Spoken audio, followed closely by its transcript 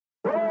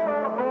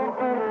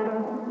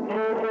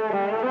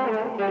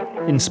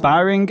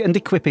inspiring and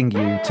equipping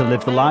you to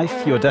live the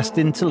life you're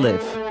destined to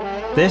live.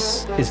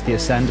 This is the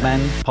Ascend Men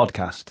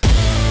podcast.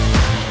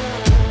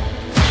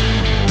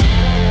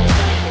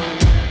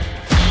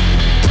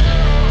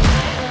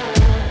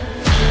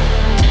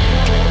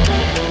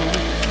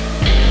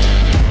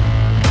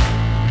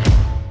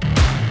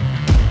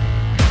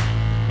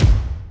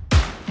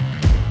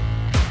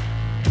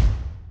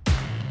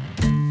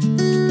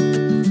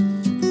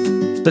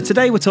 So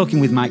today we're talking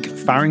with Mike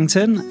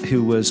Farrington,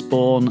 who was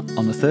born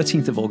on the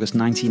 13th of August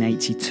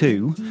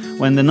 1982,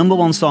 when the number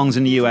one songs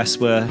in the US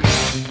were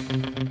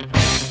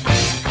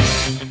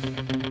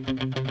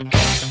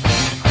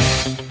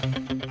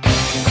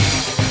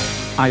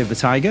Eye of the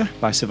Tiger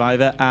by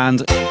Survivor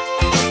and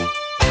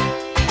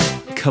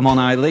Come On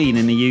Eileen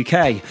in the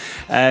UK.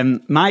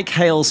 Mike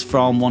hails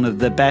from one of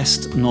the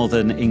best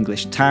northern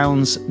English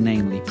towns,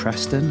 namely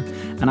Preston,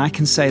 and I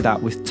can say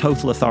that with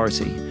total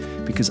authority,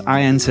 because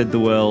I entered the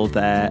world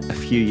there a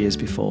few years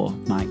before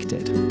Mike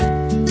did.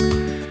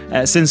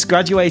 Since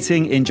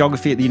graduating in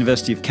geography at the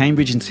University of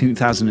Cambridge in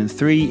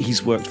 2003,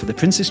 he's worked for the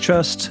Prince's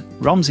Trust,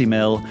 Romsey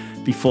Mill,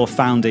 before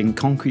founding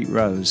Concrete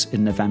Rose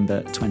in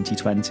November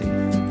 2020.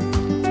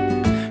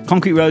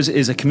 Concrete Rose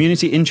is a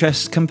community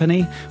interest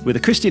company with a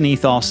Christian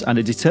ethos and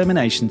a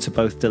determination to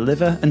both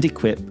deliver and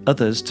equip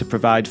others to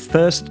provide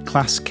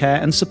first-class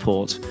care and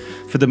support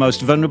for the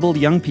most vulnerable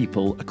young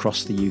people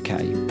across the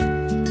UK.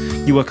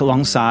 You work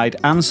alongside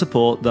and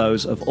support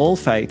those of all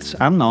faiths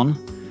and none,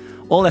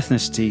 all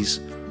ethnicities,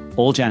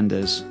 all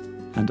genders,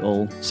 and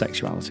all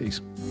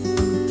sexualities.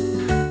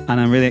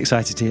 And I'm really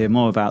excited to hear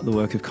more about the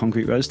work of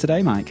Concrete Rose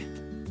today, Mike.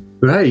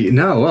 Great.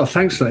 Well,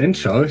 thanks for the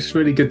intro. It's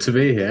really good to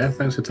be here.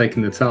 Thanks for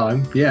taking the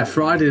time. Yeah,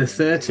 Friday the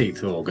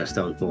 13th of August,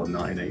 I was born in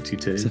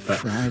 1982. It's a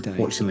Friday.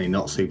 Fortunately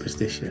not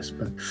superstitious,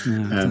 but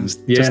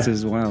just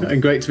as well.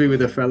 And great to be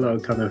with a fellow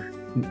kind of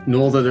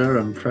Northerner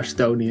and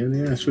Prestonian.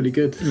 Yeah, it's really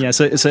good. Yeah,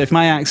 so if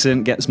my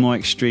accent gets more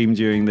extreme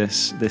during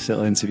this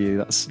little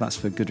interview, that's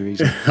for good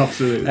reason.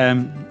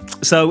 Absolutely.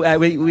 So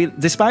we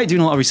despite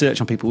doing a lot of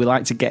research on people, we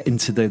like to get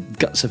into the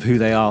guts of who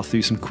they are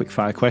through some quick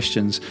fire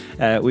questions,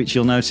 which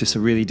you'll notice are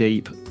really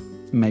deep.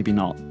 Maybe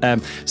not.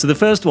 So the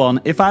first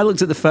one, if I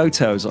looked at the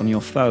photos on your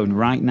phone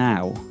right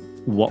now,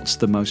 what's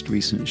the most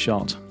recent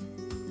shot?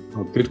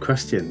 Oh, good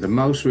question. The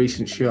most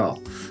recent shot.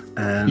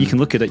 You can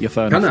look at it at your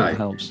phone if it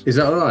helps. Is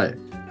that all right?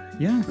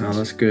 Yeah. Oh,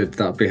 that's good.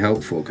 That'd be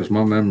helpful because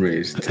my memory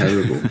is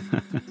terrible.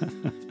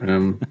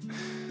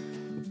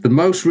 The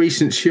most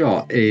recent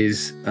shot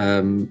is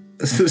the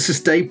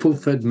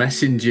Stapleford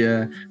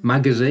Messenger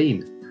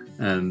magazine,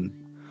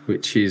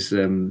 which is...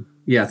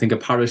 I think a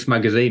Paris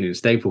magazine in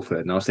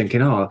Stapleford. And I was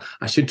thinking, I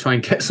should try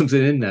and get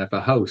something in there for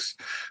hosts.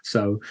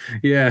 So,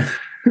 yeah.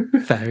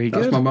 Very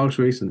good. That's my most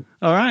recent.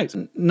 All right.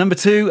 Number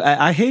two,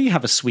 I hear you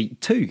have a sweet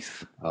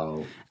tooth.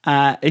 Oh.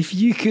 If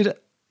you could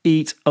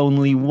eat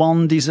only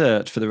one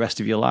dessert for the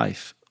rest of your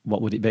life,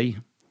 what would it be?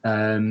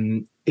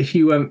 If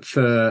you went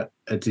for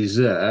a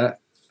dessert,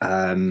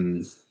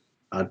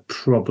 I'd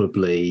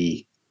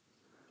probably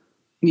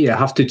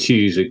have to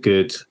choose a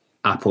good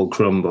apple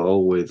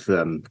crumble with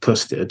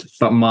custard,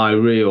 but my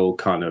real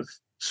kind of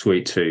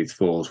sweet tooth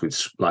falls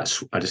with I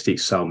just eat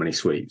so many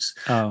sweets.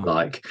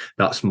 Like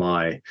that's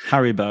my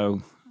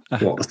Haribo.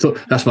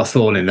 That's my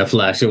thorn in the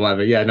flesh or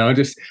whatever. Yeah, no,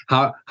 just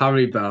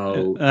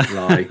Haribo.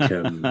 I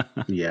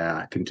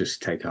can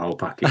just take a whole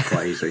packet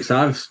quite easily. So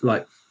I've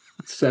like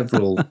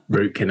several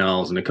root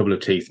canals and a couple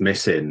of teeth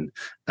missing.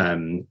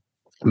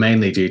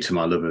 Mainly due to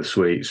my love of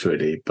sweets,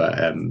 really. But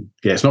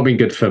it's not been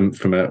good from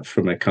a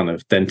kind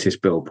of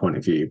dentist bill point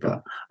of view.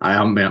 But I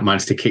haven't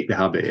managed to kick the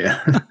habit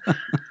yet.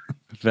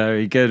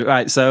 Very good.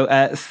 Right. So,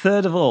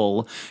 third of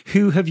all,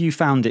 who have you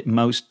found it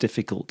most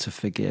difficult to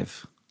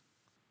forgive?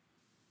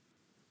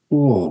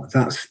 Oh,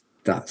 that's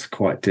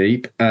quite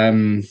deep.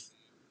 I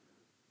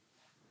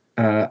don't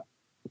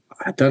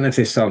know if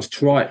this sounds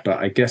trite, but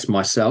I guess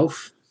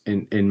myself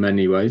in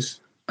many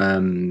ways.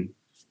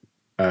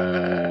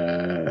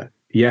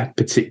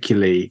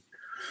 Particularly,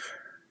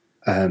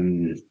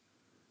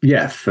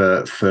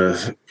 for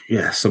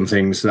some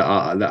things that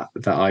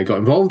I got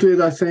involved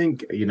with. I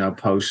think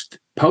post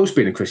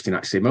being a Christian.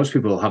 Actually, most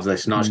people have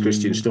this nice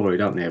Christian story,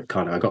 don't they?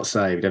 Kind of, I got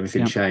saved,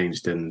 everything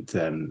changed, and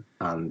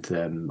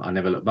I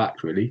never looked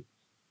back. Really,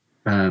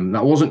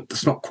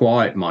 that's not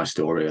quite my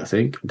story. I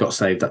think I got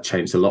saved. That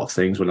changed a lot of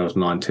things when I was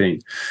 19,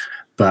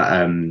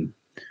 but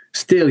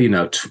still,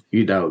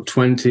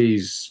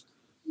 20s.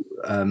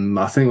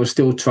 I think I was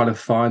still trying to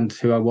find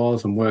who I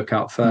was and work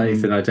out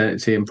faith and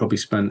identity, and probably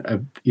spent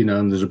and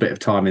there's a bit of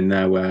time in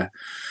there where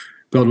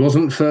God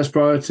wasn't first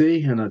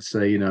priority, and I'd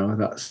say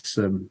that's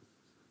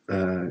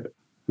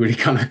really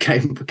kind of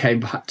came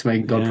back to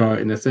making God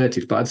priority in the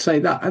 30s. But I'd say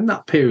that and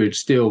that period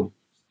still,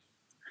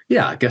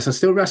 I guess I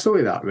still wrestle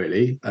with that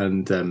really,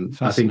 and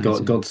I think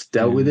God's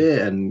dealt with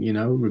it and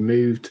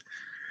removed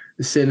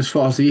sin as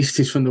far as the east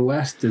is from the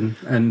west, and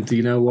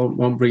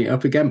won't bring it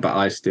up again, but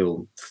I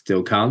still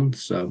can.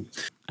 So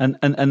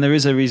and there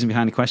is a reason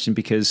behind the question,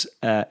 because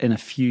in a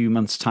few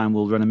months' time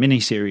we'll run a mini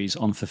series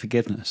on for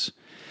forgiveness,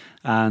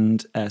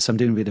 And so I'm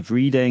doing a bit of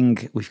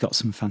reading. We've got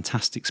some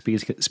fantastic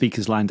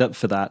speakers lined up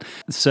for that.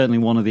 Certainly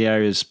one of the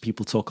areas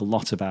people talk a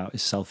lot about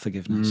is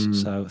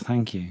self-forgiveness. So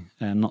thank you.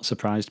 I'm not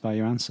surprised by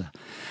your answer.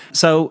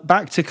 So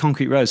back to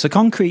Concrete Rose. So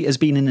concrete has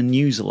been in the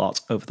news a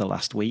lot over the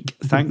last week,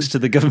 thanks to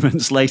the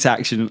government's late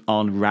action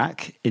on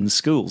RAC in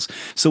schools.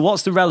 So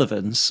what's the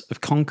relevance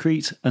of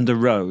concrete and a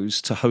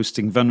rose to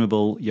hosting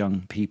vulnerable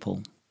young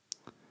people?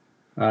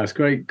 That's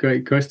great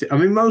question. I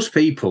mean, most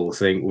people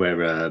think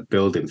we're a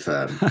building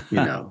firm,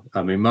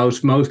 I mean,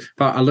 most,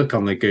 but I look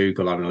on the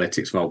Google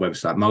Analytics of our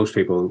website, most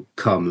people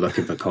come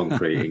looking for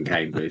concrete in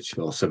Cambridge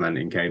or cement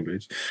in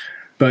Cambridge.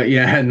 But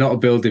yeah, not a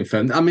building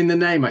firm. I mean, the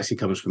name actually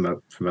comes from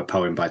a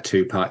poem by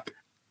Tupac.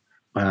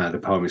 The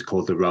poem is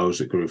called The Rose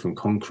That Grew from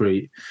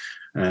Concrete.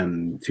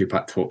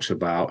 Tupac talks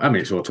about, I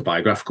mean, it's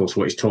autobiographical, so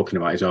what he's talking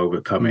about is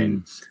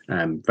overcoming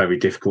very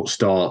difficult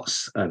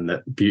starts, and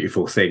that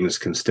beautiful things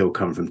can still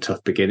come from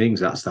tough beginnings.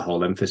 That's the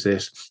whole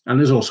emphasis. And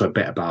there's also a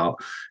bit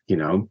about,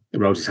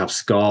 roses have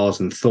scars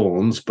and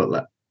thorns,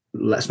 but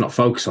let's not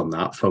focus on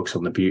that, focus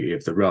on the beauty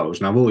of the rose.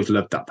 And I've always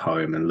loved that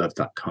poem and loved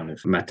that kind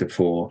of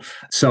metaphor.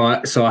 So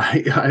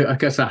I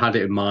guess I had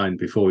it in mind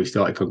before we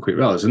started Concrete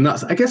Rose. And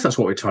I guess that's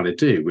what we're trying to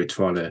do.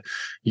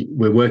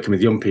 We're working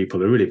with young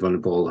people who are really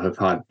vulnerable, have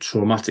had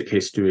traumatic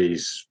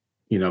histories,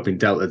 been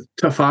dealt a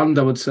tough hand,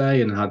 I would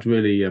say, and had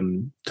really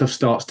tough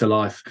starts to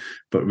life,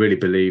 but really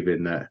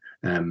believing that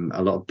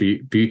a lot of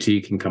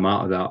beauty can come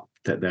out of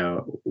that they're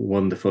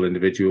wonderful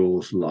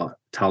individuals,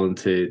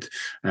 talented,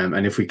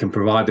 and if we can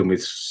provide them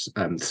with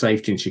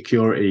safety and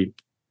security,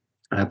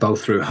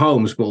 both through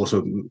homes but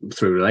also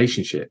through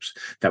relationships,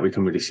 that we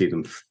can really see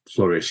them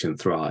flourish and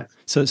thrive.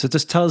 So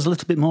just tell us a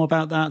little bit more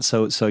about that.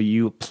 So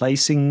you're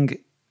placing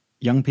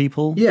young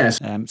people? Yes.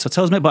 So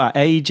tell us a bit about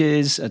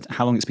ages,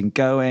 how long it's been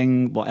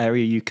going, what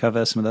area you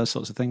cover, some of those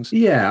sorts of things.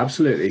 Yeah,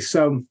 absolutely.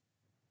 So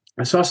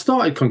I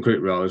started Concrete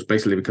Rose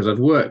basically because I'd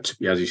worked,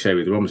 as you say,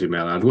 with Romsey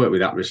Mill, and I'd worked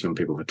with at-risk young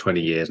people for 20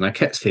 years, and I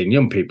kept seeing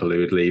young people who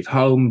would leave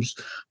homes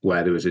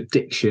where there was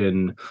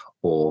addiction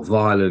or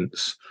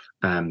violence.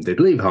 They'd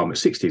leave home at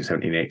 16,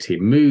 17,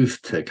 18,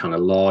 move to kind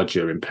of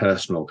larger,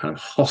 impersonal, kind of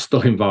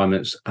hostile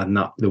environments, and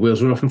that the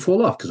wheels would often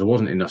fall off because there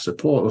wasn't enough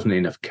support, there wasn't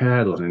enough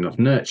care, there wasn't enough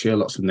nurture,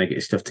 lots of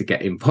negative stuff to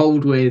get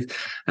involved with.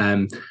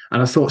 And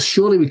I thought,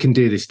 surely we can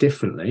do this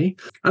differently.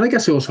 And I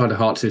guess I also had a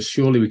heart to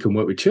surely we can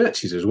work with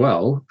churches as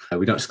well.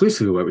 We don't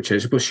exclusively work with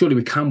churches, but surely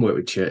we can work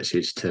with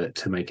churches to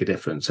make a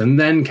difference. And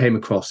then came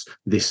across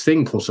this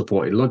thing called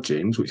supported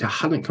lodgings, which I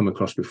hadn't come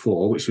across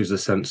before, which was the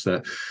sense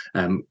that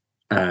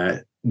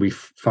we're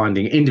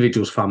finding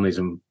individuals, families,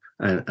 and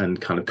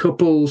kind of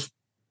couples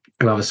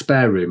who have a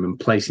spare room and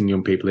placing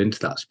young people into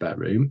that spare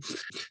room,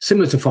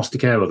 similar to foster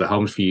care or the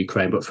Homes for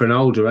Ukraine, but for an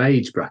older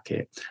age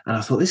bracket. And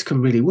I thought this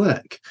can really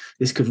work.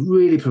 This could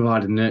really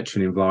provide a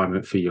nurturing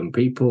environment for young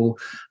people,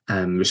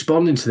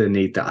 responding to the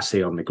need that I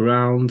see on the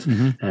ground.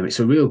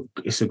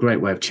 It's a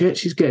great way of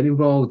churches getting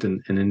involved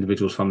and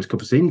individuals, families,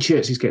 couples in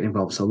churches getting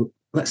involved. So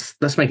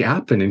let's make it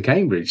happen in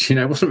Cambridge.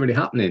 It wasn't really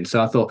happening.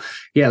 So I thought,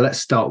 yeah, let's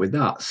start with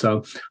that.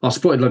 So our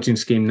supported lodging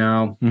scheme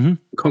now,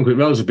 Concrete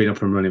Rose have been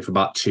up and running for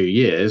about 2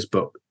 years,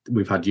 but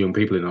we've had young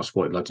people in our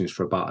supported lodgings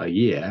for about a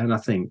year. And I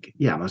think,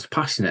 I'm as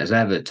passionate as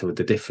ever to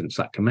the difference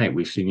that can make.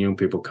 We've seen young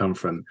people come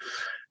from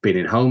being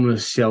in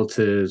homeless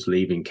shelters,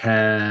 leaving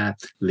care,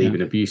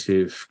 leaving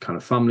abusive kind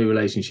of family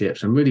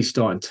relationships, and really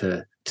starting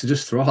to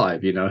just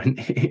thrive,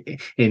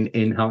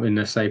 in having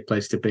a safe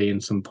place to be in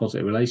some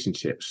positive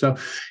relationships. So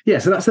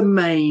that's the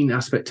main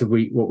aspect of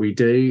what we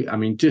do. I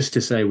mean, just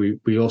to say,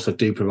 we also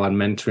do provide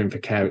mentoring for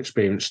care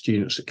experienced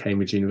students at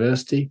Cambridge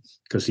University,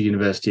 because the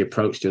university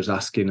approached us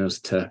asking us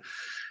to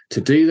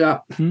do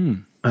that.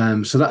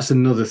 So that's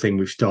another thing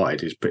we've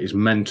started is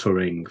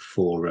mentoring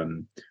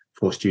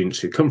for students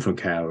who come from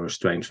care or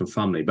estranged from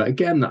family. But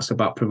again, that's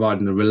about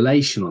providing a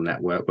relational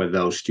network where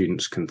those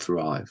students can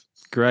thrive.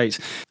 Great.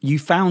 You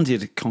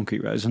founded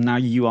Concrete Rose and now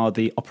you are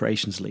the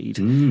operations lead.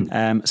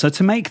 So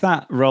to make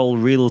that role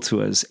real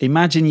to us,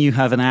 imagine you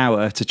have an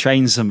hour to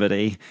train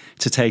somebody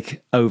to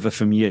take over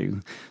from you.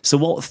 So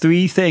what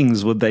 3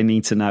 things would they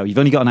need to know? You've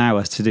only got an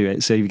hour to do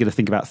it, so you've got to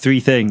think about 3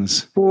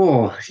 things.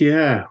 Oh,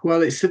 yeah.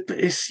 Well, it's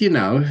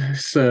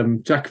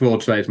jack of all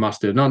trades,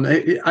 master of none.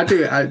 I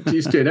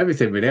just do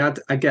everything really.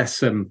 I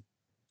guess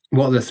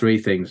what are the 3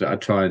 things that I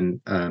try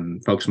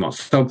and focus on?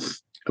 So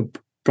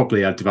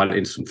probably I'd divide it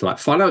into something like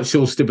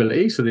financial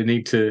stability. So they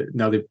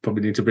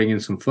probably need to bring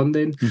in some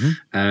funding.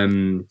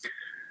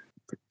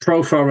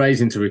 Profile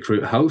raising to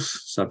recruit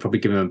hosts. So I'd probably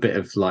give them a bit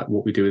of like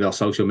what we do with our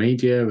social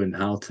media and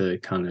how to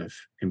kind of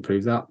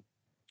improve that.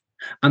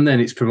 And then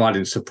it's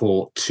providing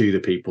support to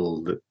the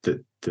people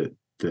that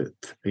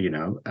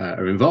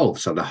are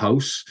involved. So the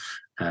hosts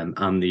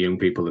and the young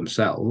people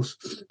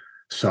themselves.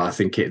 So I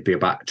think it'd be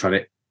about trying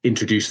to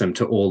introduce them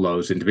to all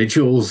those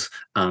individuals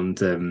and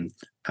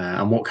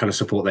what kind of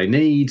support they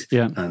need,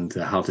 and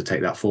how to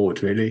take that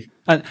forward, really.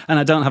 And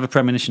I don't have a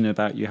premonition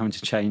about you having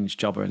to change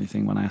job or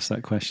anything when I ask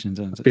that question.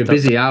 It'll be a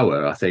busy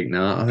hour, I think,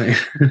 now.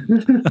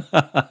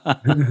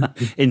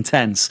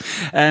 Intense.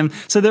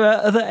 So there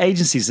are other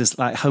agencies, there's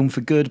like Home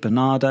for Good,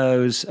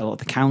 Bernardo's, a lot of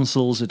the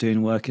councils are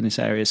doing work in this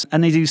area,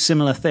 and they do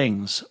similar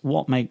things.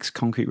 What makes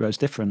Concrete Rose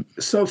different?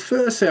 So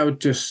firstly, I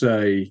would just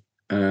say,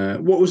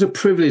 what was a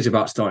privilege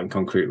about starting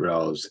Concrete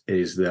Rose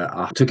is that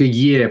I took a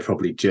year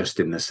probably just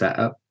in the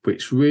setup,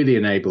 which really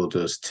enabled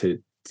us to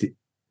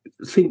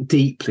think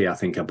deeply, I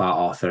think, about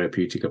our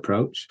therapeutic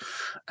approach,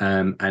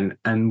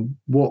 and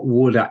what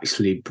would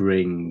actually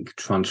bring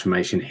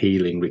transformation,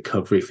 healing,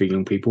 recovery for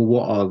young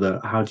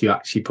people. How do you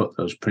actually put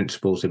those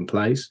principles in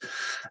place?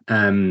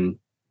 And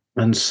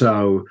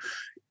so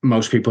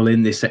most people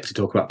in this sector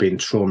talk about being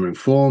trauma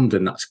informed,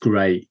 and that's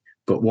great.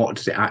 But what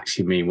does it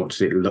actually mean? What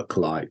does it look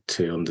like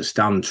to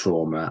understand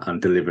trauma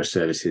and deliver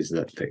services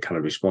that kind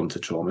of respond to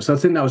trauma? So I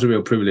think that was a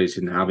real privilege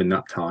in having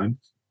that time.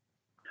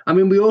 I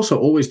mean, we also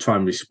always try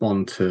and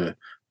respond to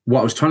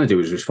what I was trying to do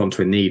was respond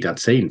to a need I'd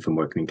seen from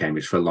working in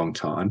Cambridge for a long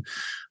time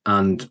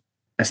and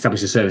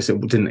establish a service that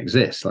didn't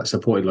exist, like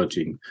supported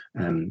lodging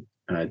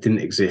didn't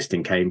exist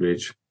in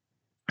Cambridge,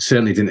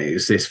 certainly didn't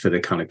exist for the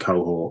kind of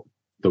cohort,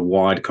 the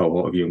wide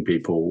cohort of young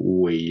people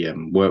we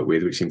work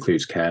with, which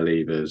includes care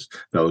leavers,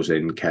 those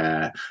in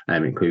care,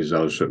 includes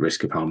those at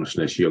risk of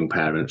homelessness, young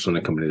parents,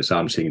 unaccompanied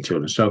asylum seeking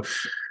children. So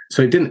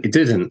it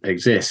didn't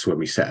exist when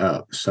we set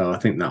up. So I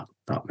think that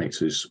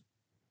makes us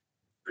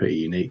pretty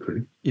unique,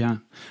 really. Yeah.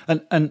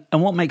 And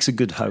what makes a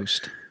good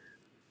host?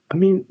 I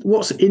mean,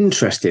 what's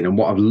interesting and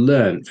what I've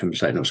learned from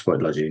setting up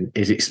supported lodging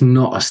is it's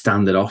not a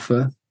standard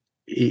offer.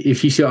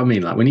 If you see what I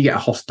mean, like when you get a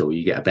hostel,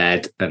 you get a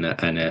bed and a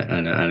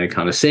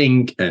kind of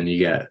sink, and you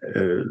get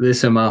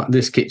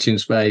this kitchen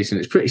space, and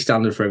it's pretty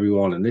standard for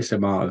everyone, and this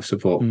amount of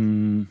support.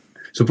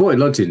 Supported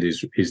lodging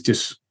is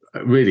just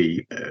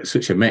really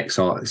such a mix,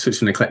 or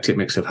such an eclectic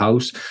mix of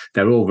hosts.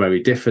 They're all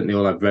very different. They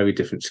all have very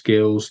different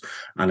skills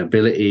and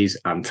abilities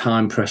and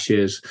time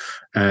pressures.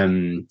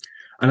 And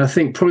I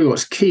think probably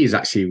what's key is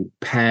actually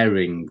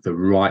pairing the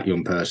right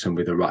young person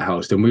with the right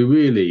host. And we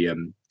really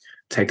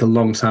take a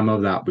long time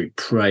of that. We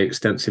pray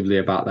extensively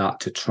about that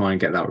to try and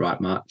get that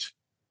right match.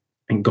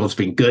 And God's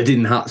been good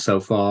in that so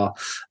far.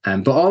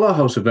 But all our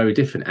hosts are very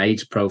different,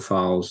 age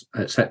profiles,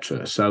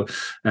 etc. So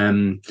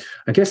I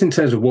guess in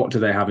terms of what do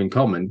they have in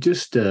common,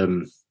 just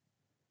a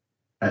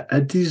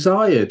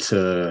desire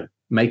to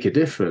make a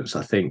difference,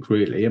 I think,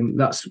 really. And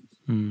that's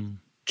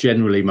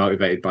generally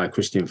motivated by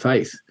Christian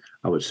faith,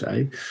 I would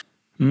say.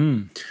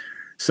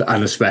 So,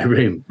 and a spare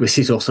room, which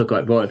is also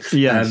quite important.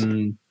 Yes.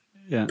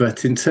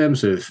 But in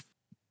terms of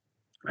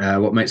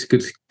what makes a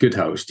good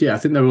host, I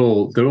think they're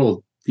all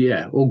good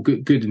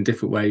in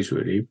different ways,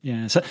 really.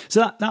 Yeah. So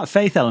that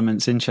faith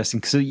element's interesting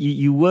because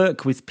you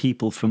work with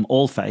people from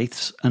all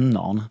faiths and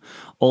none,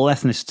 all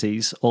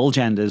ethnicities, all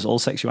genders, all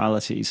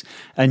sexualities,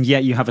 and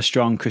yet you have a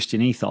strong Christian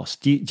ethos.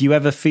 Do you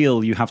ever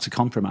feel you have to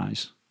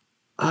compromise?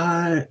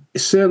 I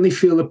certainly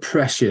feel the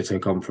pressure to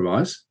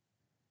compromise,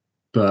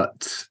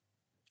 but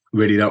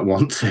really don't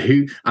want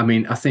to. I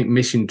mean, I think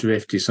mission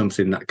drift is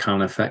something that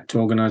can affect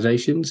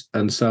organisations.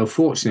 And so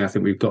fortunately, I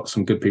think we've got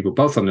some good people,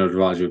 both on the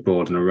advisory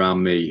board and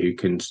around me, who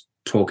can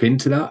talk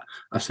into that.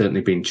 I've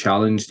certainly been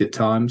challenged at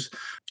times.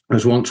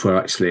 There's once where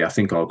actually I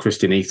think our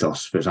Christian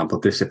ethos, for example,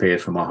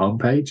 disappeared from our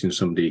homepage, and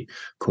somebody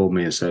called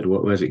me and said,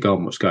 where's it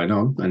gone? What's going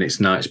on? And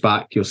now it's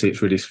back. You'll see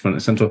it's really front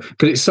and central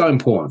because it's so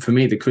important. For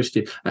me, the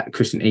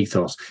Christian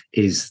ethos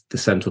is the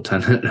central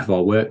tenet of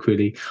our work,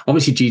 really.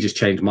 Obviously, Jesus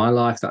changed my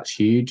life. That's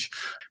huge.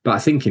 But I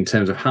think in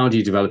terms of how do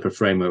you develop a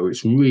framework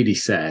which really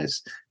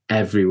says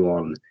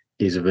everyone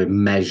is of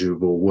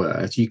immeasurable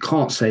worth, you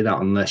can't say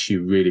that unless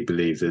you really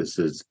believe there's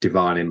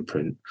divine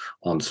imprint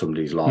on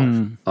somebody's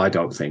life. I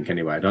don't think,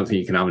 anyway. I don't think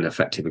you can have an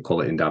effective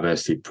equality and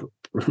diversity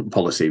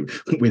policy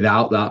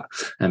without that,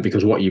 and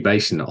because what you're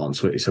basing it on,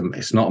 so it's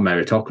not a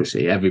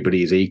meritocracy.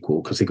 Everybody is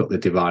equal because they got the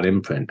divine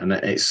imprint, and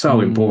it's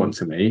so important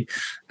to me.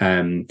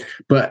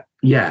 But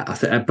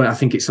I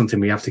think it's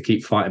something we have to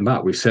keep fighting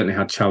back. We've certainly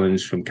had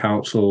challenge from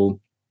council,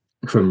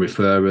 from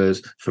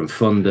referrers, from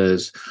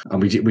funders,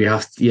 and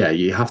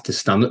you have to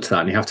stand up to that,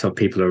 and you have to have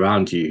people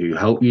around you who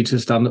help you to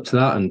stand up to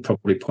that, and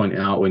probably point it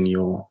out when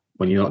you're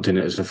not doing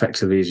it as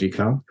effectively as you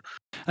can.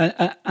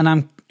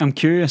 And I'm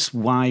curious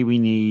why we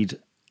need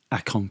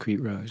a Concrete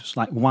Rose.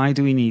 Like, why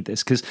do we need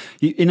this? Because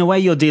in a way,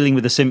 you're dealing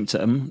with a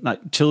symptom.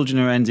 Like, children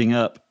are ending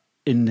up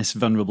in this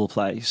vulnerable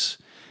place,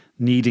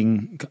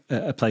 needing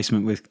a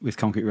placement with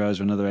Concrete Rose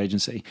or another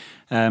agency.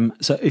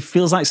 So it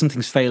feels like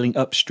something's failing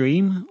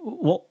upstream.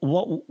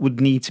 What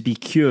would need to be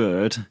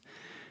cured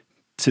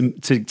to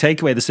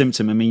take away the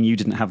symptom and mean you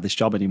didn't have this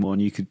job anymore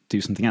and you could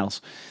do something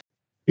else?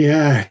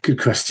 Yeah, good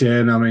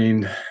question. I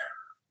mean,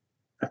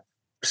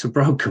 it's a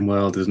broken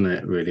world, isn't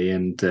it, really?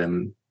 And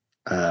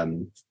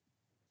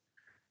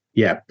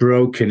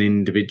broken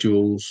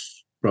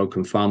individuals,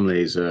 broken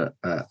families are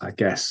I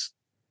guess,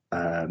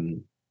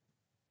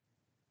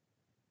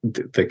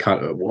 the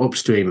kind of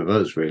upstream of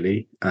us,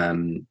 really.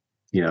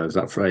 There's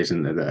that phrase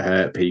in there that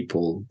hurt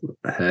people,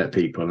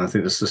 and I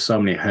think there's just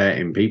so many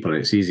hurting people, and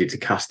it's easy to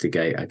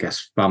castigate, I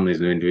guess, families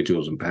and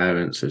individuals and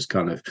parents as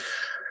kind of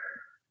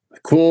a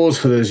cause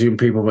for those young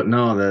people, but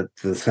no, they're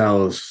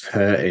themselves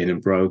hurting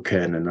and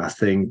broken, and I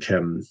think,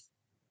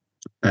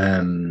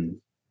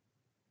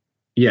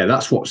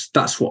 that's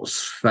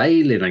what's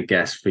failing, I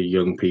guess, for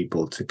young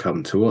people to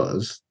come to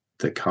us,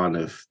 the kind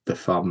of the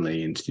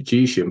family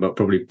institution, but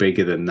probably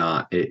bigger than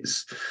that,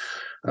 it's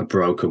a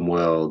broken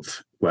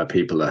world where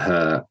people are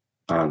hurt,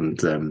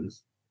 and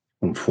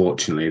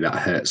unfortunately that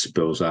hurt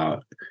spills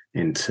out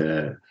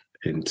into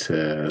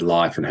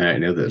life and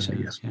hurting others, I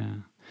guess. Yeah.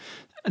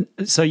 And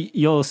so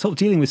you're sort of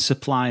dealing with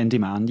supply and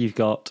demand. You've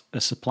got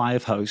a supply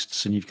of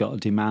hosts and you've got a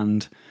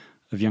demand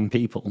of young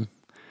people.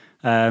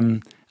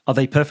 Are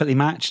they perfectly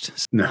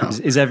matched? No.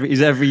 Is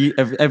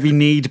every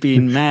need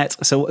being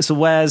met? So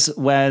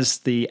where's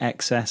the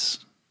excess?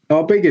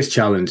 Our biggest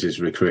challenge is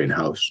recruiting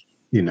hosts.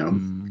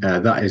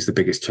 That is the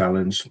biggest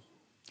challenge.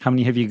 How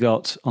many have you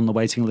got on the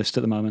waiting list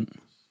at the moment?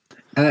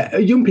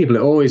 Young people,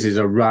 it always is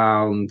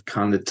around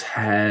kind of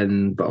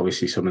 10, but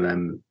obviously some of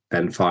them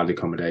then find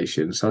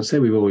accommodation. So I'd say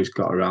we've always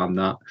got around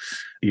that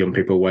young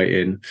people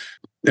waiting.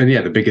 And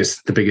yeah, the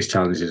biggest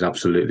challenge is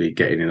absolutely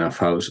getting enough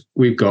hosts.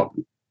 We've got,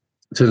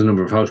 to the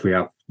number of hosts we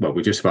have, well,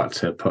 we're just about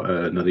to put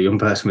another young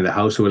person with a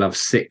house, so we'll have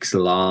 6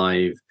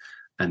 live,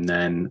 and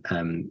then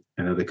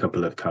another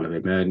couple of kind of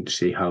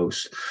emergency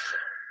hosts.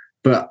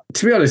 But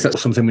to be honest, that's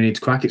something we need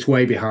to crack. It's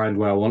way behind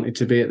where I wanted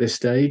to be at this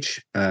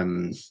stage.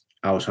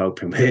 I was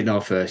hoping in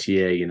our first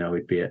year,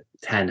 we'd be at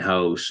 10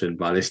 hosts, and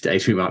by this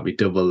stage we might be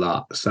double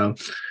that. So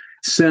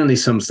certainly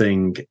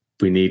something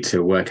we need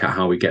to work out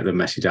how we get the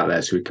message out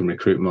there so we can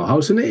recruit more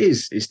hosts. And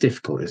it's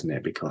difficult, isn't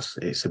it? Because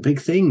it's a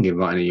big thing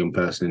inviting a young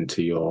person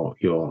into your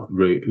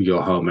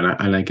home,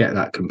 and I get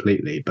that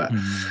completely. But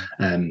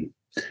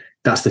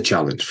that's the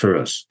challenge for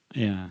us.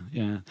 Yeah.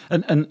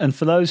 And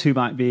for those who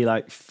might be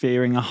like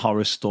fearing a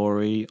horror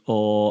story,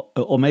 or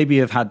maybe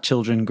have had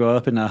children grow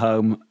up in their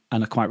home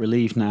and are quite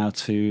relieved now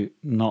to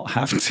not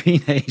have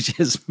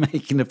teenagers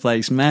making the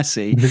place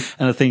messy,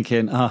 and are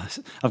thinking,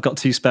 I've got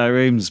 2 spare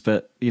rooms,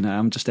 but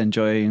I'm just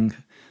enjoying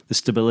the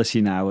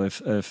stability now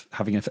of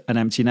having an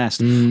empty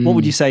nest. What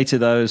would you say to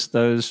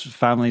those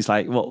families?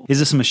 Like, is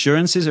there some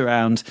assurances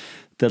around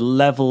the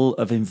level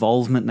of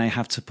involvement they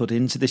have to put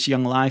into this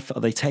young life? Are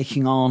they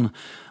taking on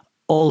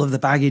all of the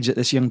baggage that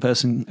this young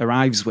person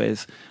arrives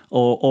with,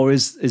 or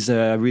is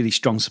there a really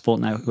strong support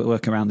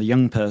network around the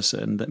young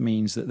person that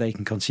means that they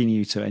can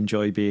continue to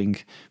enjoy being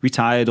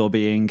retired, or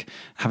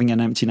having an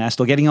empty nest,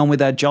 or getting on with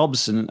their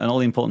jobs and all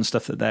the important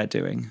stuff that they're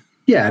doing?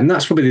 Yeah, and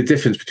that's probably the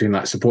difference between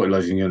like supported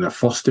lodging and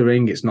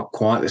fostering. It's not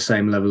quite the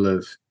same level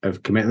of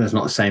commitment. There's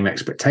not the same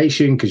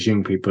expectation because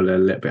young people are a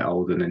little bit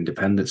older and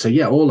independent. So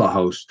yeah,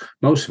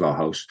 most of our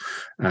hosts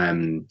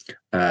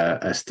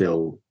are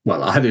still,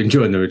 well, either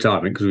enjoying the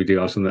retirement, because we do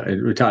have some that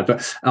are retired,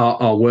 but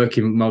are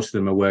working. Most of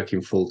them are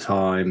working full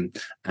time,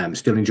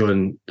 still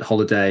enjoying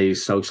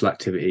holidays, social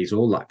activities,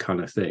 all that kind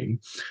of thing.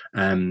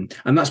 And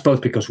that's both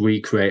because we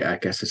create, I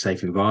guess, a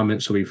safe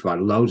environment. So we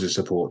provide loads of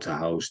support to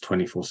hosts,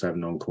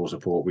 24/7 on-call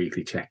support,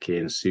 weekly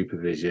check-ins,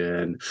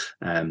 supervision,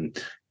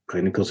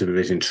 clinical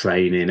supervision,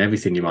 training,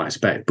 everything you might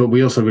expect. But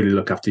we also really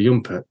look after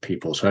young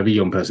people. So every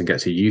young person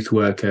gets a youth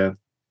worker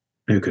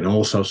who can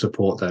also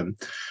support them.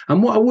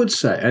 And what I would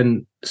say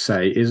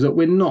is that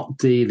we're not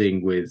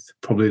dealing with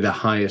probably the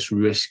highest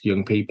risk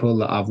young people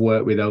that I've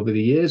worked with over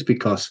the years,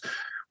 because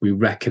we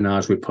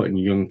recognise we're putting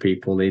young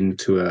people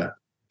into a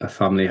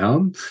family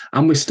home,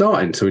 and we're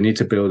starting, so we need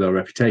to build our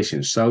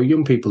reputation. So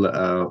young people that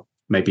are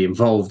maybe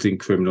involved in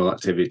criminal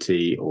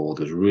activity, or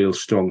there's real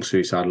strong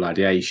suicidal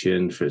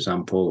ideation, for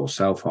example, or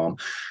self-harm,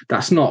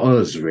 that's not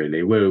us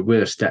really.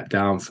 We're a step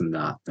down from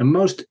that. And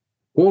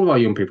all of our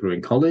young people are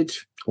in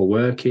college or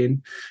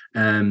working,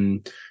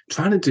 trying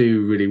to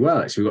do really well.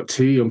 Actually, we've got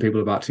 2 young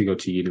people about to go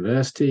to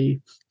university,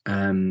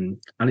 and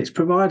it's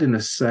providing a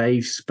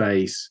safe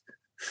space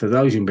for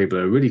those young people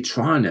who are really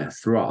trying to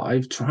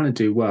thrive, trying to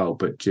do well,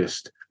 but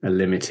just are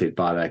limited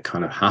by their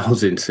kind of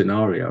housing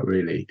scenario,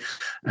 really.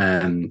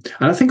 And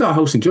I think our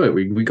hosts enjoy it.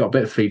 We got a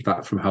bit of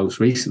feedback from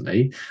hosts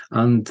recently,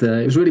 and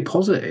it was really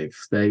positive.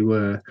 They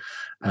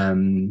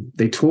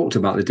talked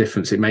about the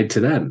difference it made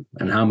to them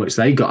and how much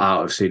they got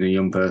out of seeing a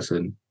young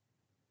person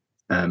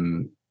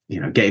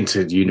get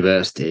into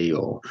university,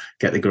 or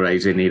get the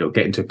grades they need, or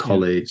get into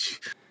college.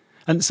 Yeah.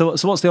 And so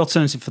what's the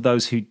alternative for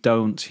those who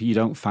you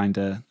don't find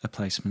a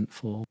placement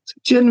for?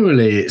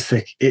 Generally,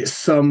 it's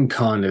some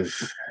kind of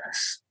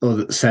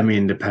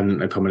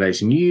semi-independent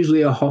accommodation,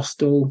 usually a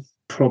hostel.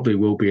 Probably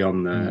will be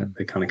on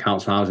the kind of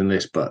council housing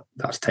list, but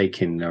that's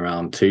taking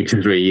around 2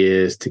 to 3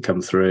 years to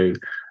come through.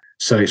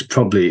 So it's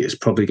probably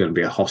going to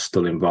be a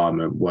hostel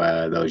environment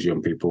where those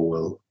young people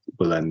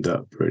will end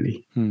up,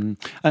 really. And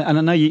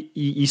I know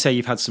you say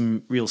you've had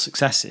some real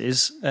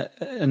successes,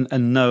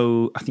 and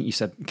no, I think you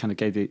said, kind of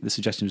gave the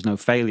suggestion was no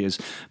failures,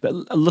 but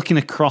looking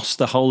across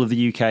the whole of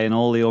the UK and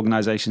all the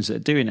organisations that are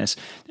doing this,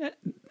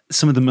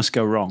 some of them must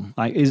go wrong.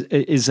 Like,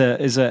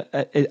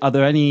 are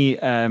there any,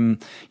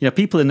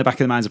 people in the back of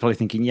their minds are probably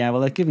thinking, yeah,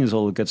 well, they're giving us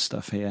all the good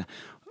stuff here.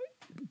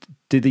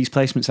 Do these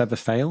placements ever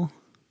fail?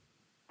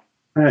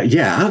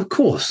 Yeah, of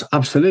course,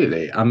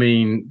 absolutely. I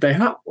mean,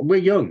 we're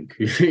young,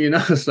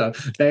 so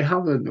they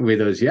haven't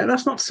with us yet.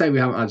 That's not to say we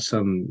haven't had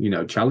some,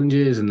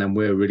 challenges, and then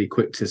we're really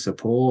quick to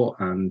support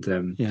and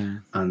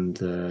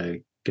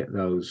get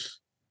those,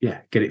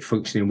 get it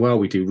functioning well.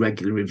 We do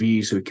regular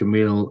reviews so we can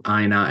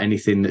iron out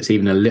anything that's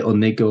even a little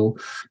niggle.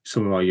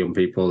 Some of our young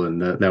people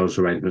and those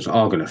arrangements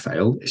are going to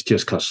fail. It's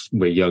just because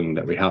we're young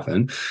that we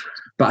haven't.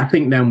 But I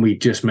think then we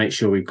just make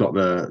sure we've got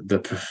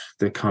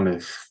the kind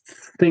of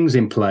things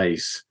in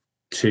place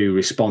to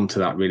respond to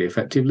that really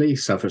effectively.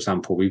 So, for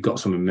example, we've got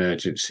some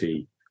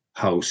emergency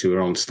hosts who are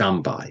on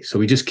standby. So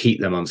we just keep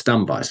them on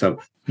standby. So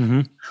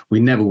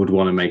we never would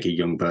want to make a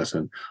young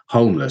person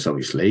homeless,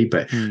 obviously.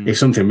 But if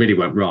something really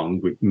went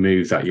wrong, we'd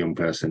move that young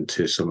person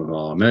to some of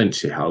our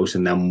emergency hosts,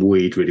 and then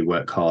we'd really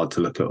work hard to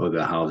look at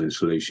other housing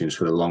solutions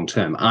for the long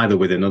term, either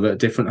with another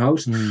different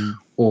host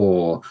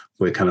or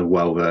we're kind of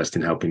well versed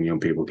in helping young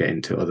people get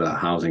into other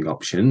housing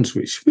options,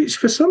 which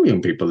for some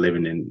young people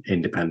living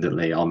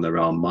independently on their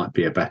own might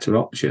be a better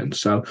option.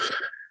 So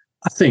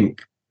I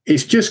think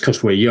it's just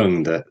because we're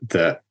young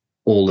that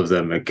all of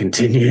them are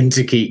continuing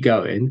to keep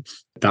going.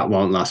 That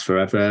won't last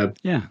forever.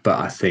 Yeah. But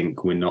I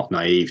think we're not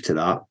naive to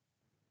that.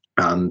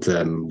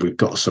 And we've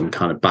got some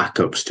kind of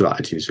backup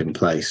strategies in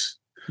place.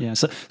 Yeah,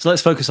 so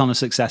let's focus on the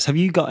success. Have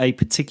you got a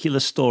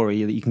particular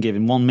story that you can give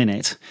in 1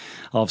 minute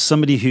of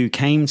somebody who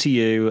came to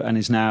you and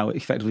is now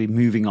effectively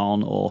moving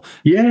on? Or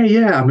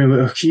Yeah. I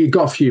mean, you've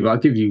got a few, but I'll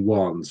give you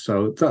one.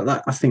 So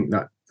I think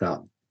that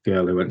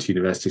girl who went to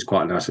university is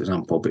quite a nice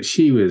example. But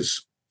she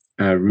was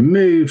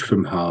removed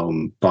from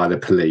home by the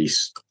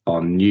police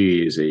on New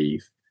Year's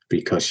Eve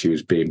because she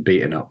was being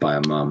beaten up by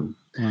her mum.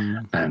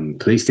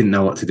 Police didn't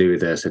know what to do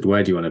with her. Said,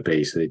 "Where do you want to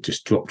be?" So they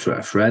just dropped her at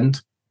a friend.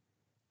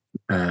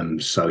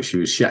 So she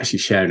was actually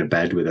sharing a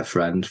bed with a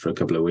friend for a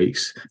couple of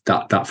weeks.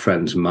 That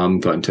friend's mum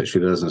got in touch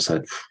with us and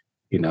said,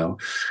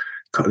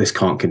 this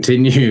can't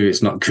continue.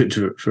 It's not good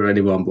for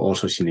anyone, but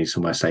also she needs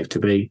somewhere safe to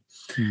be.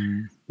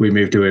 We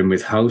moved her in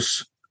with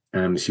house.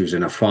 She was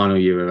in her final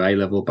year of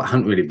A-level, but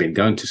hadn't really been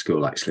going to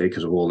school, actually,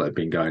 because of all that had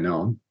been going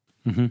on.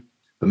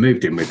 But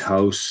moved in with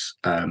house.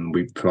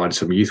 We provided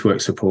some youth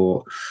work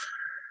support.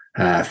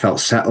 Felt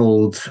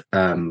settled.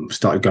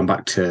 Started going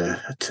back to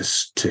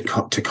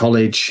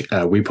college.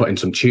 We put in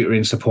some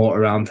tutoring support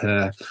around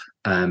her.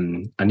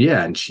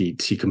 And she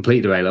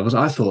completed her A-levels.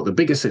 I thought the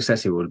biggest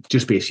success here would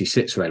just be if she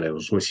sits her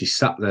A-levels, where she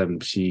sat them,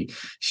 she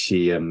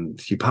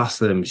passed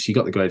them, she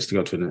got the grades to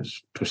go to a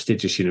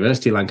prestigious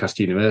university,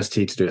 Lancaster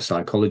University, to do a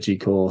psychology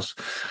course.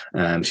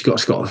 She's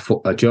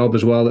got a job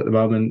as well at the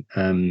moment.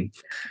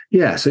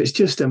 So it's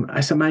just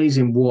it's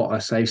amazing what a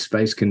safe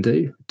space can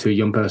do to a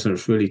young person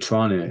that's really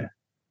trying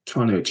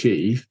to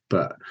achieve.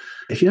 But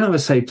if you don't have a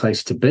safe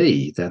place to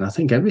be, then I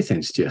think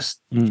everything's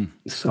just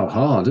so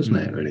hard, isn't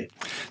it, really?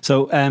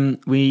 So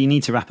we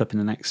need to wrap up in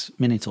the next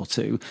minute or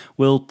two.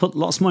 We'll put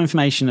lots more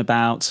information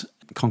about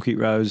Concrete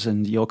Rose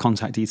and your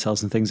contact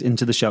details and things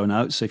into the show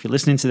notes. So if you're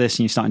listening to this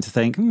and you're starting to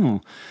think, I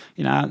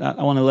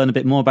want to learn a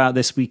bit more about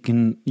this,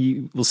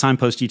 we'll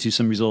signpost you to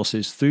some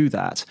resources through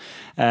that.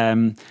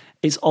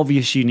 It's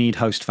obvious you need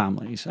host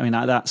families. I mean,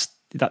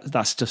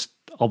 that's just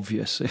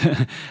obvious.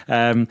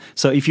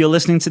 So if you're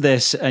listening to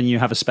this and you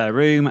have a spare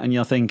room and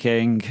you're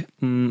thinking,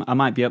 I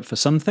might be up for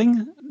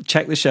something,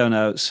 check the show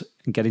notes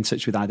and get in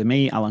touch with either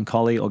me, Alan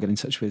Colley, or get in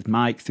touch with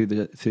Mike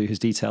through his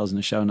details in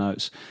the show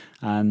notes,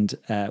 and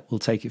we'll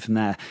take it from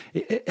there.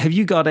 Have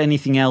you got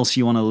anything else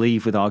you want to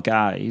leave with our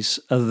guys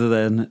other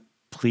than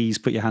please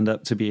put your hand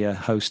up to be a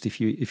host if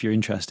you're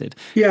interested?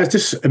 Yeah, it's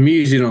just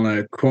amusing on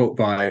a quote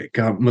by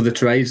Mother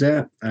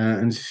Teresa,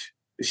 and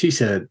she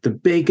said, the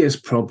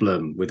biggest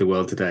problem with the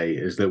world today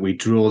is that we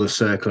draw the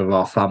circle of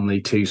our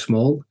family too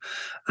small.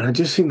 And I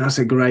just think that's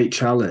a great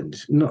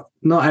challenge. Not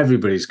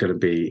everybody's going to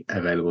be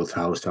available to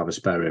host to have a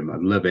spare room. I'd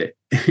love it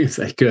if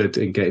they could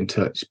and get in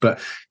touch. But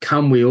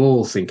can we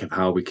all think of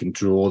how we can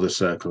draw the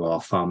circle of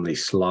our family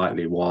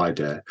slightly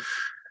wider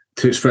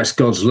to express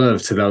God's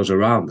love to those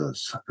around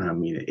us? I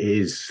mean, it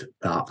is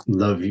that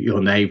love your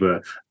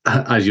neighbour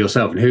as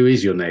yourself. And who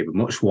is your neighbour?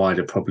 Much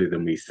wider probably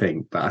than we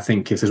think. But I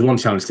think if there's one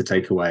challenge to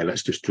take away,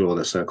 let's just draw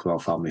the circle of our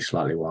family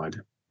slightly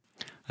wider.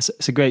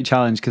 It's a great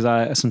challenge, because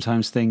I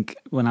sometimes think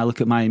when I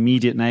look at my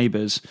immediate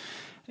neighbours,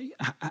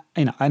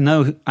 I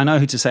know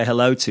who to say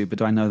hello to, but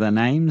do I know their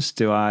names?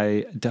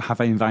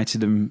 Have I invited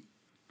them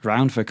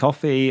round for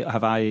coffee?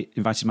 Have I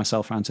invited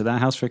myself round to their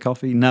house for a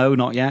coffee? No,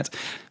 not yet.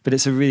 But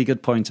it's a really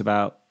good point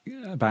about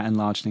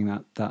enlarging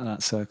that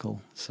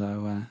circle.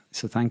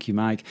 So thank you,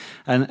 Mike.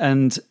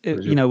 And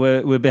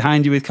we're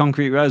behind you with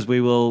Concrete Rose.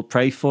 We will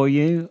pray for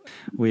you.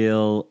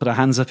 We'll put our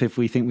hands up if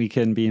we think we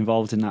can be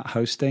involved in that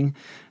hosting.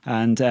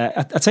 And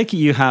I take it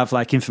you have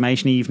like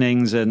information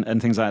evenings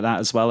and things like that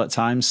as well at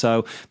times.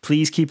 So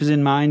please keep us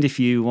in mind if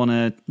you want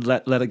to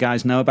let the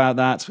guys know about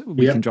that.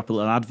 We can drop a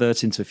little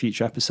advert into a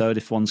future episode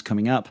if one's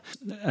coming up.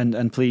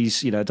 And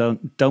please,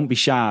 don't be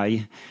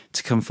shy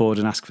to come forward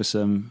and ask for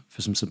some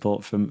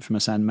support from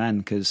Ascend Men,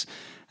 because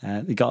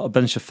they got a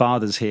bunch of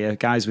fathers here,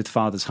 guys with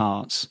fathers'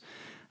 hearts.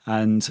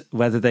 And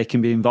whether they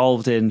can be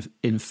involved in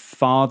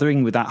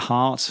fathering with that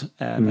heart,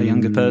 a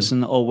younger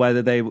person, or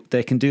whether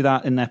they can do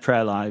that in their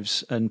prayer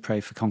lives and pray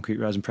for Concrete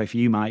Rose and pray for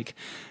you, Mike,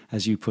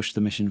 as you push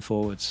the mission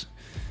forwards.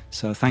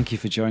 So thank you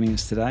for joining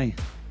us today.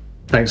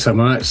 Thanks so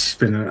much. It's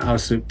been an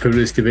absolute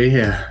privilege to be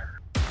here.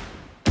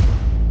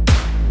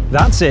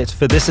 That's it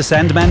for this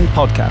Ascend Men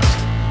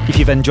podcast. If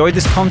you've enjoyed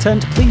this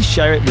content, please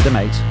share it with a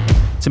mate.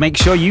 To make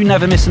sure you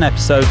never miss an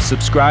episode,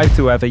 subscribe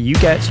to wherever you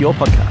get your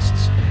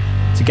podcasts.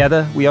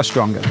 Together, we are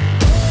stronger.